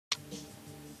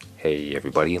Hey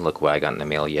everybody, look what I got in the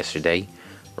mail yesterday.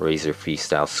 Razer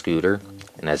Freestyle scooter,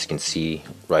 and as you can see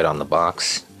right on the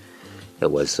box,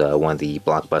 it was one of the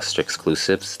Blockbuster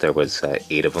exclusives. There was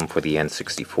 8 of them for the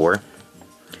N64.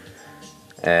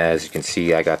 As you can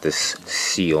see, I got this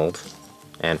sealed,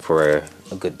 and for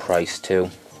a good price too.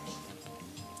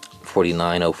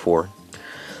 $49.04.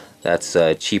 That's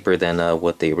cheaper than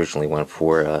what they originally went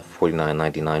for,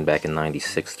 $49.99 back in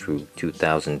 '96 through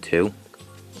 2002.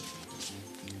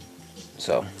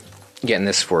 So, getting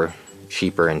this for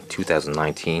cheaper in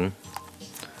 2019.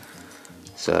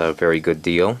 It's a very good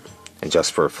deal, and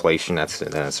just for inflation,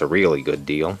 that's a really good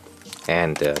deal.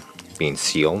 And being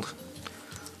sealed.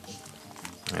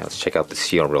 Alright, let's check out the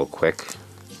seal real quick.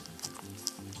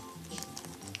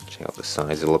 Check out the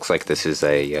size. It looks like this is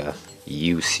a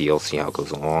U seal. See how it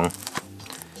goes along.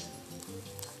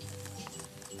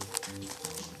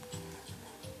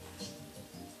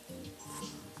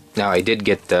 Now I did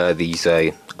get these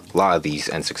a lot of these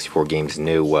N64 games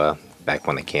new back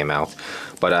when they came out,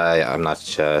 but I'm not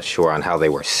sure on how they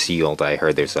were sealed. I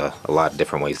heard there's a lot of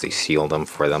different ways they sealed them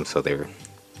for them, so they're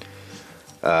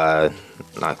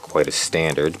not quite as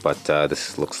standard. But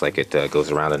this looks like it goes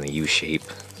around in a U shape.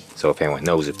 So if anyone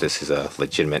knows if this is a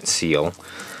legitimate seal,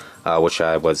 which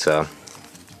I was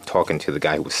talking to the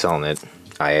guy who was selling it,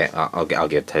 I'll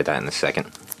get to that in a second.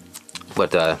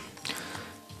 But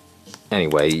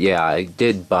anyway, yeah, I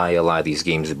did buy a lot of these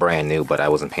games brand new, but I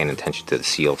wasn't paying attention to the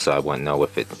seal, so I wouldn't know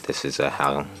if this is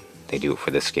how they do it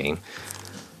for this game.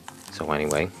 So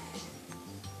anyway,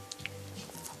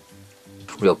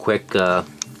 real quick,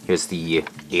 here's the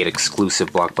 8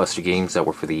 exclusive Blockbuster games that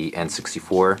were for the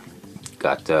N64.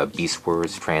 Got Beast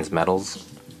Wars Transmetals,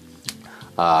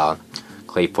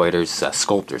 Clay Fighters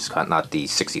Sculptor's Cut, not the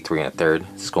 63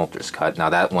 1/3, Sculptor's Cut. Now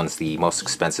that one's the most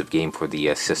expensive game for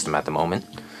the system at the moment.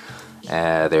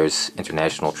 There's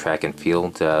International Track and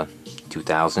Field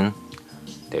 2000.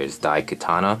 There's Dai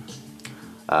Katana,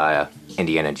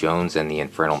 Indiana Jones and the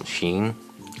Infernal Machine,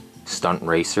 Stunt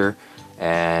Racer,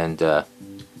 and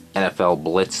NFL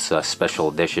Blitz Special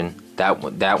Edition.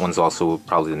 That one's also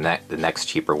probably the next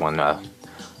cheaper one out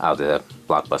of the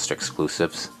Blockbuster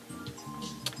exclusives.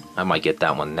 I might get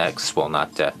that one next. Well,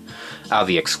 not out of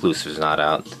the exclusives, not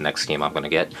out the next game I'm going to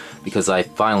get, because I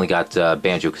finally got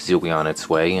Banjo-Kazooie on its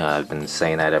way. I've been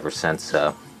saying that ever since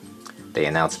they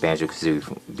announced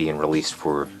Banjo-Kazooie being released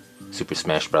for Super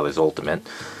Smash Bros. Ultimate.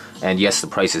 And yes, the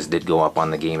prices did go up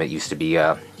on the game. It used to be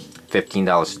 $15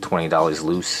 to $20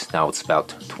 loose. Now it's about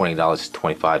 $20 to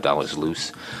 $25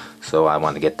 loose. So I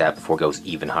wanted to get that before it goes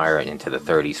even higher into the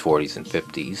 30s, 40s, and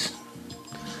 50s.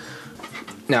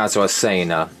 Now, as I was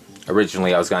saying,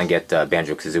 originally I was going to get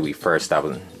Banjo-Kazooie first.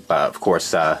 Of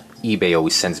course, eBay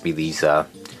always sends me these,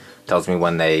 tells me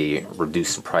when they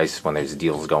reduce the price when there's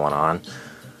deals going on.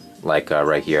 Like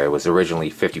right here, it was originally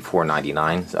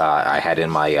 $54.99. I had it in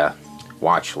my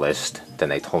watch list. Then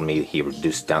they told me he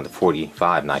reduced it down to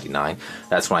 $45.99.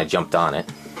 That's when I jumped on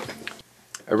it.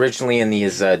 Originally in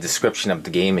his description of the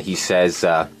game, he says,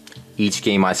 each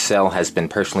game I sell has been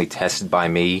personally tested by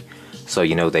me, so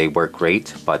you know they work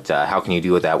great, but how can you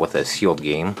do that with a sealed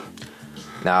game?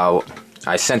 Now,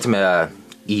 I sent him an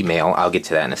email. I'll get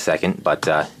to that in a second, but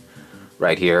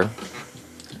right here,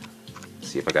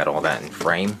 see if I got all that in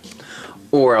frame,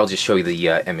 or I'll just show you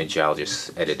the image. I'll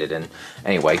just edit it in.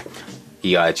 Anyway,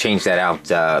 he changed that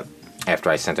out after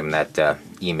I sent him that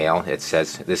email. It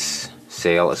says, this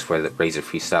sale is for the Razer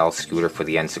Freestyle scooter for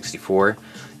the N64.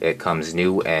 It comes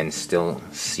new and still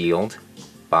sealed.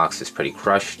 Box is pretty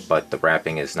crushed, but the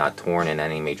wrapping is not torn in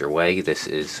any major way. This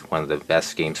is one of the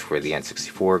best games for the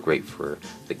N64. Great for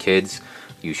the kids.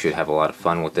 You should have a lot of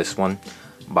fun with this one.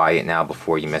 Buy it now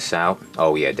before you miss out.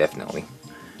 Oh yeah, definitely.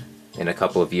 In a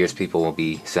couple of years, people will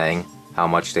be saying how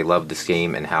much they love this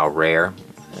game and how rare.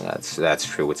 That's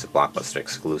true. It's a Blockbuster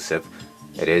exclusive.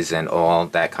 It is, and all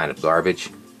that kind of garbage.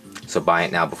 So buy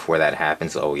it now before that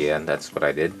happens. Oh yeah, that's what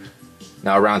I did.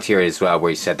 Now around here is where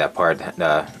he said that part,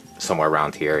 somewhere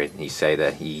around here, he said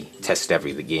that he tested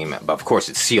every game, but of course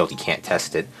it's sealed, you can't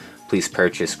test it. Please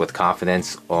purchase with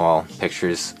confidence. All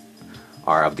pictures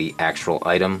are of the actual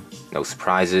item. No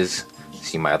surprises.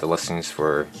 See my other listings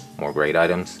for more great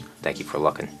items. Thank you for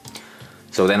looking.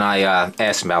 So then I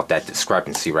asked him about that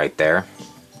discrepancy right there.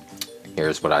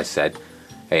 Here's what I said.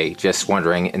 Hey, just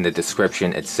wondering, in the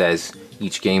description it says,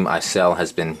 each game I sell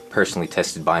has been personally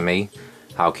tested by me.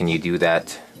 How can you do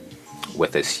that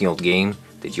with a sealed game?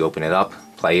 Did you open it up,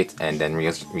 play it, and then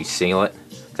reseal it?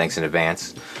 Thanks in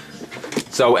advance.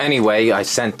 So anyway, I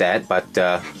sent that, but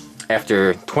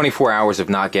after 24 hours of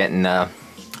not getting a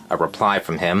reply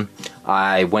from him,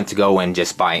 I went to go and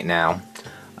just buy it now.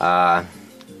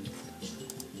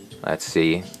 Let's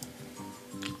see.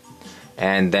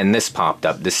 And then this popped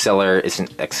up. This seller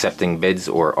isn't accepting bids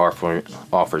or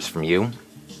offers from you.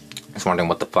 I was wondering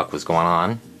what the fuck was going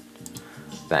on.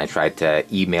 Then I tried to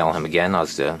email him again.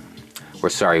 We're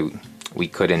sorry we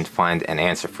couldn't find an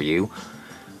answer for you.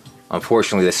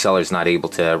 Unfortunately, the seller is not able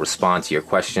to respond to your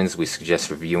questions. We suggest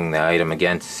reviewing the item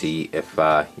again to see if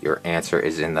your answer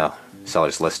is in the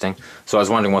seller's listing. So I was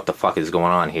wondering what the fuck is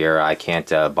going on here. I can't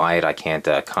buy it. I can't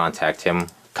contact him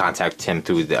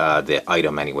through the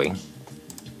item anyway.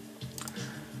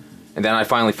 And then I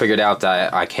finally figured out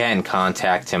that I can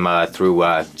contact him through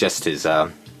just his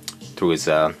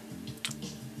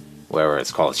whatever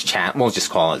it's called, his chat. We'll just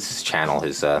call it his channel,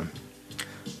 through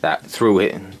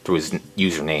his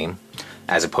username,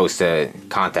 as opposed to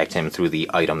contact him through the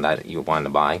item that you want to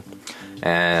buy.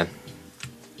 And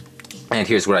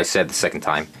here's what I said the second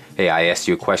time. Hey, I asked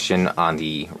you a question on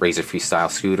the Razer Freestyle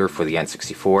scooter for the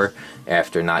N64.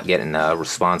 After not getting a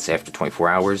response after 24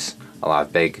 hours, a lot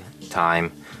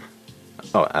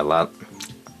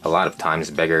of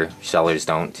times bigger sellers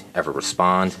don't ever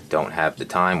respond, don't have the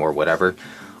time or whatever.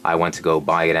 I went to go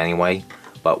buy it anyway,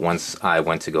 but once I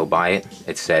went to go buy it,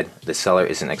 it said the seller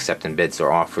isn't accepting bids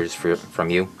or offers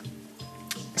from you.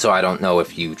 So I don't know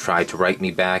if you tried to write me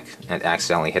back and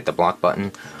accidentally hit the block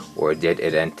button, or did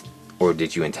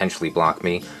you intentionally block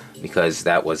me, because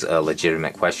that was a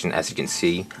legitimate question. As you can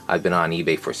see, I've been on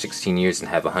eBay for 16 years and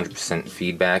have 100%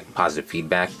 feedback, positive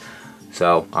feedback,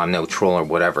 so I'm no troll or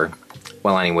whatever.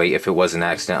 Well, anyway, if it was an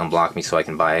accident, unblock me so I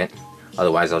can buy it.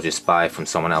 Otherwise, I'll just buy from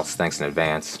someone else. Thanks in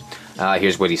advance.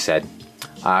 Here's what he said.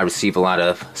 I receive a lot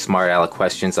of smart aleck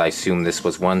questions. I assume this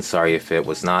was one. Sorry if it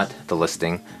was not. The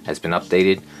listing has been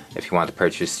updated. If you want to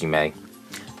purchase, you may.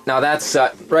 Now that's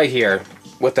right here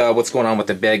with what's going on with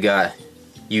the big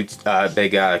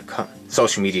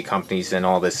social media companies and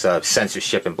all this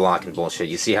censorship and blocking bullshit.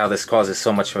 You see how this causes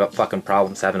so much fucking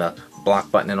problems, having a block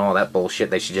button and all that bullshit?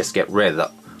 They should just get rid of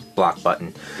the block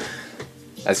button.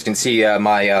 As you can see, I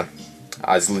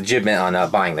was legitimate on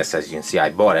buying this. As you can see,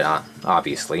 I bought it,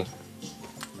 obviously.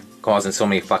 Causing so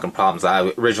many fucking problems.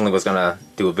 I originally was gonna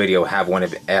do a video, ask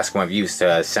one of you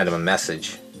to send him a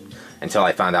message, until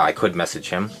I found out I could message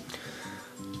him.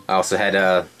 I also had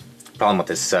a problem with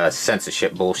this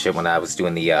censorship bullshit when I was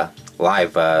doing the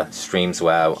live streams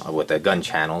with the gun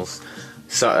channels.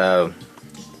 So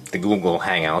the Google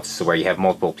Hangouts, where you have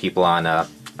multiple people on a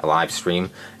live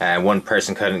stream, and one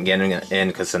person couldn't get in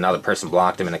because another person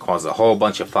blocked him, and it caused a whole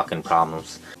bunch of fucking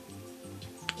problems.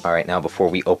 Alright, now before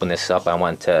we open this up, I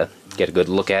want to get a good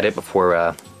look at it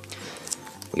before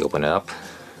we open it up,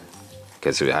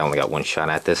 because I only got one shot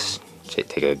at this.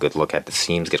 Take a good look at the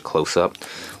seams, get close up.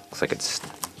 Looks like it's,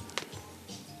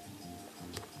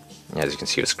 as you can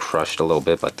see, it's crushed a little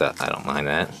bit, but I don't mind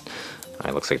that.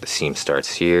 Alright, looks like the seam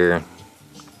starts here,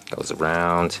 goes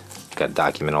around. Got to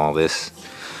document all this.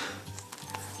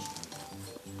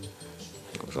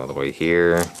 Goes all the way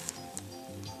here.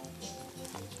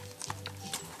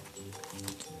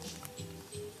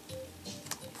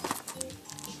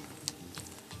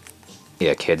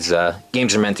 Yeah, kids,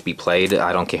 games are meant to be played.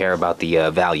 I don't care about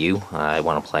the value. I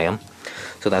want to play them.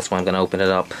 So that's why I'm going to open it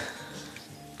up.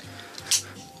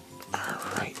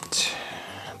 Alright.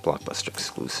 Blockbuster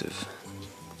exclusive.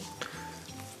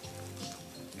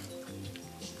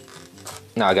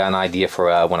 Now I got an idea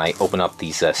for when I open up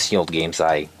these sealed games.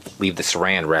 I leave the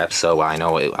saran wrap so I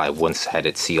know I once had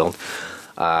it sealed.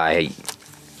 I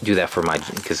do that for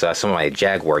because some of my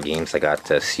Jaguar games I got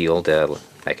sealed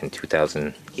back in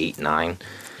 2008-9.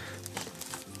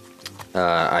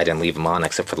 I didn't leave them on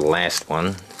except for the last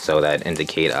one, so that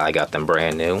indicate I got them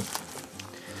brand new.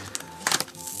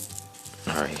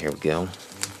 Alright, here we go.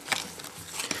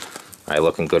 Alright,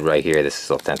 looking good right here. This is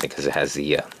authentic because it has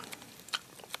the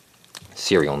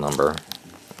serial number,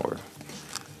 or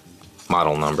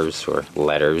model numbers, or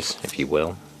letters, if you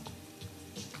will.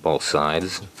 Both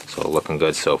sides. So looking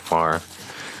good so far.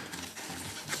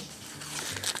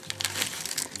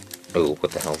 Oh,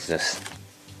 what the hell is this?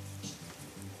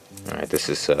 Alright, this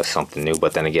is something new,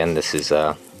 but then again, this is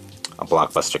a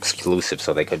Blockbuster exclusive,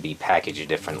 so they could be packaged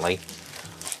differently.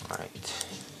 Alright.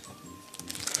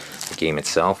 The game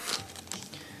itself.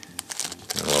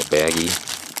 A little baggy.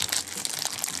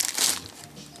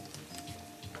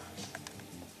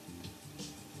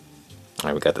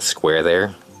 Alright, we got the square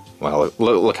there. Wow,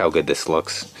 look how good this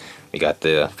looks. We got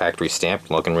the factory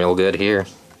stamp looking real good here.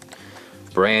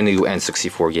 Brand new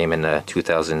N64 game in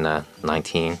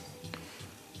 2019.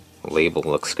 Label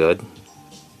looks good.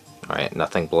 Alright,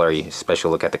 nothing blurry.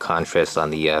 Special look at the contrast on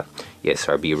the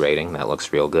ESRB rating. That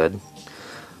looks real good.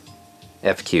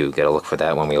 FQ, gotta look for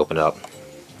that when we open it up.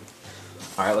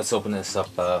 Alright, let's open this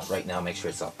up right now, make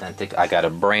sure it's authentic. I got a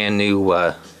brand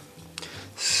new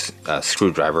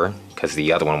screwdriver because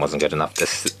the other one wasn't good enough.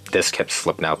 This kept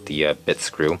slipping out the bit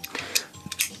screw.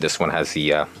 This one has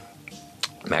the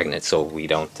magnet so we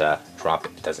don't drop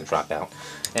it, it doesn't drop out.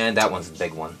 And that one's the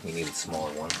big one, we need a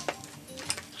smaller one.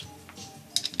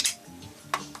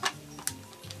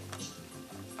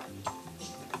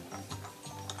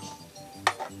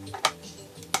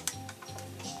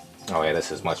 Oh yeah,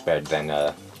 this is much better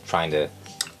than trying to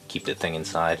keep the thing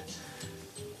inside.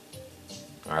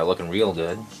 Alright, looking real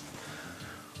good.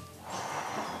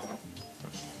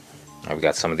 Alright, we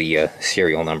got some of the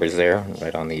serial numbers there,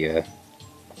 right on the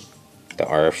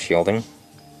RF shielding.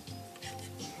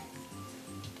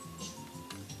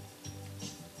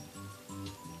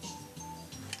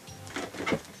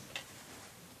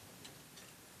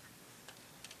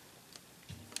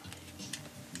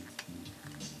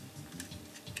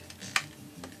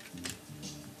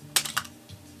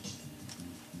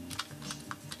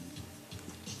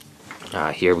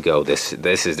 Here we go. This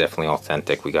is definitely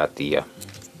authentic. We got the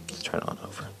let's turn it on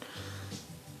over.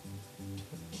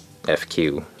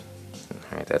 FQ.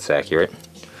 Alright, that's accurate.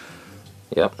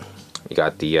 Yep. We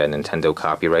got the Nintendo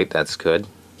copyright, that's good.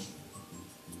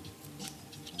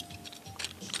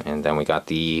 And then we got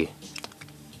the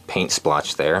paint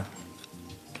splotch there.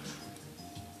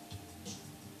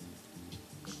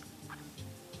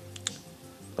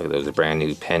 Look at those brand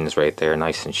new pins right there,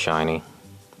 nice and shiny.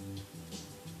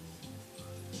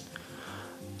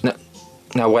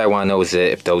 Now what I want to know is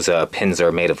if those pins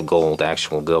are made of gold,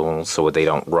 actual gold, so they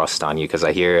don't rust on you, because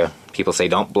I hear people say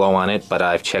don't blow on it, but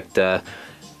I've checked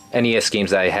NES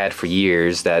games that I had for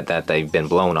years that they've been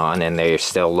blown on and they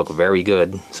still look very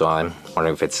good, so I'm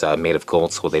wondering if it's made of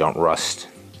gold so they don't rust.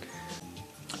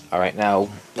 Alright, now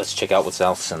let's check out what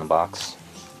else in the box.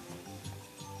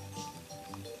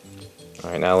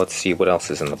 Alright, now let's see what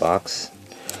else is in the box.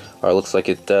 Alright, looks like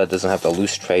it doesn't have the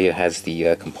loose tray, it has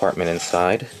the compartment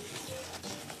inside.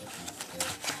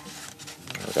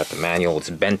 We got the manual, it's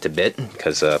bent a bit,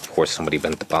 because of course somebody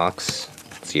bent the box.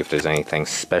 Let's see if there's anything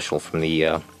special from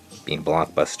the being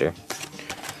Blockbuster.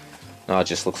 No, it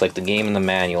just looks like the game and the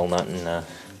manual, nothing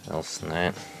else than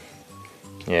that.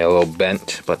 Yeah, a little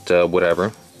bent, but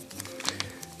whatever.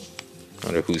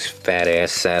 Wonder whose fat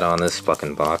ass sat on this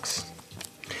fucking box.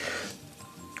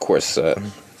 Of course, gotta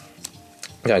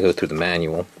go through the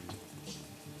manual.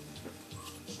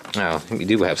 Oh, we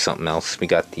do have something else. We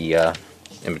got the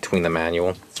in between the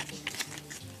manual,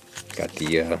 got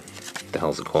the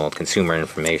hell's it called? Consumer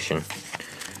information.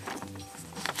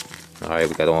 Alright,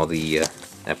 we got all the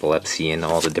epilepsy in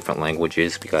all the different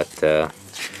languages. We got,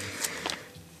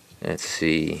 let's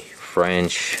see,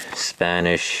 French,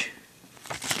 Spanish,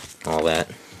 all that.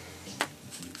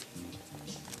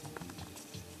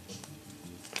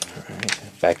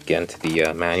 Alright, back again to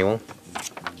the manual.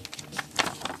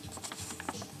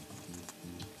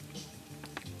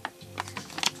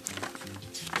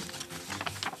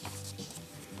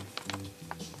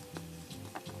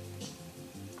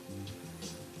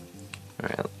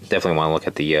 Alright, definitely want to look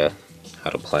at the how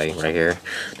to play right here.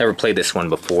 Never played this one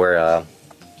before,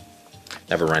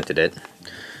 never rented it.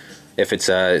 If it's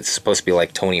supposed to be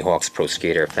like Tony Hawk's Pro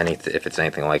Skater, if it's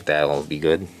anything like that, it'll be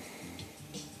good.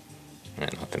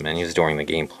 And not the menus during the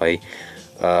gameplay.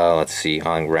 Let's see,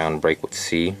 on ground, brake with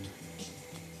C.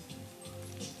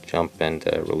 Jump and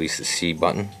release the C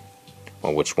button.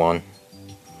 Well, which one?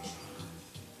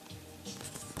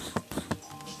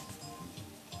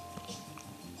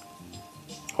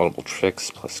 Holdable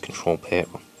tricks plus control pad.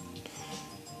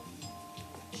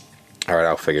 Alright,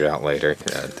 I'll figure it out later.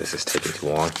 This is taking too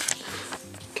long.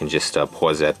 Can just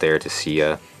pause that there to see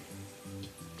how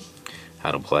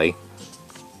to play.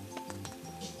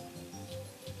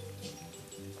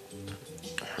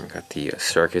 We got the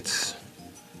circuits.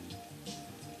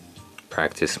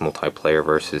 Practice, multiplayer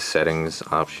versus settings,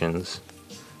 options,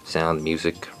 sound,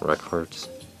 music, records.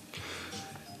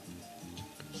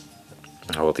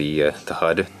 Oh, the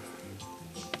HUD.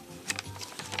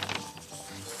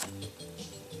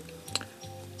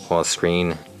 Pause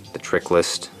screen, the trick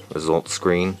list, results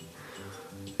screen,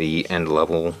 the end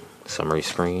level summary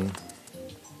screen,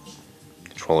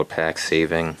 controller pack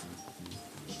saving,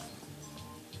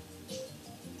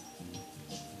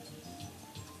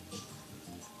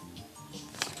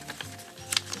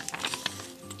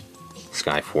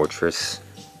 Sky Fortress.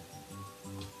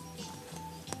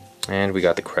 And we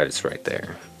got the credits right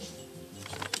there.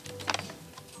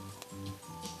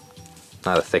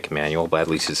 Not a thick manual, but at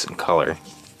least it's in color.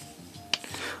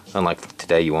 Unlike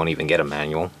today, you won't even get a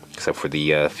manual, except for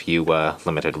the few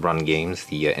limited run games,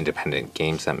 the independent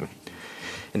games that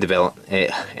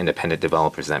independent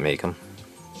developers that make them.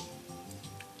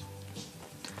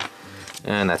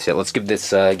 And that's it. Let's give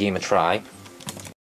this game a try.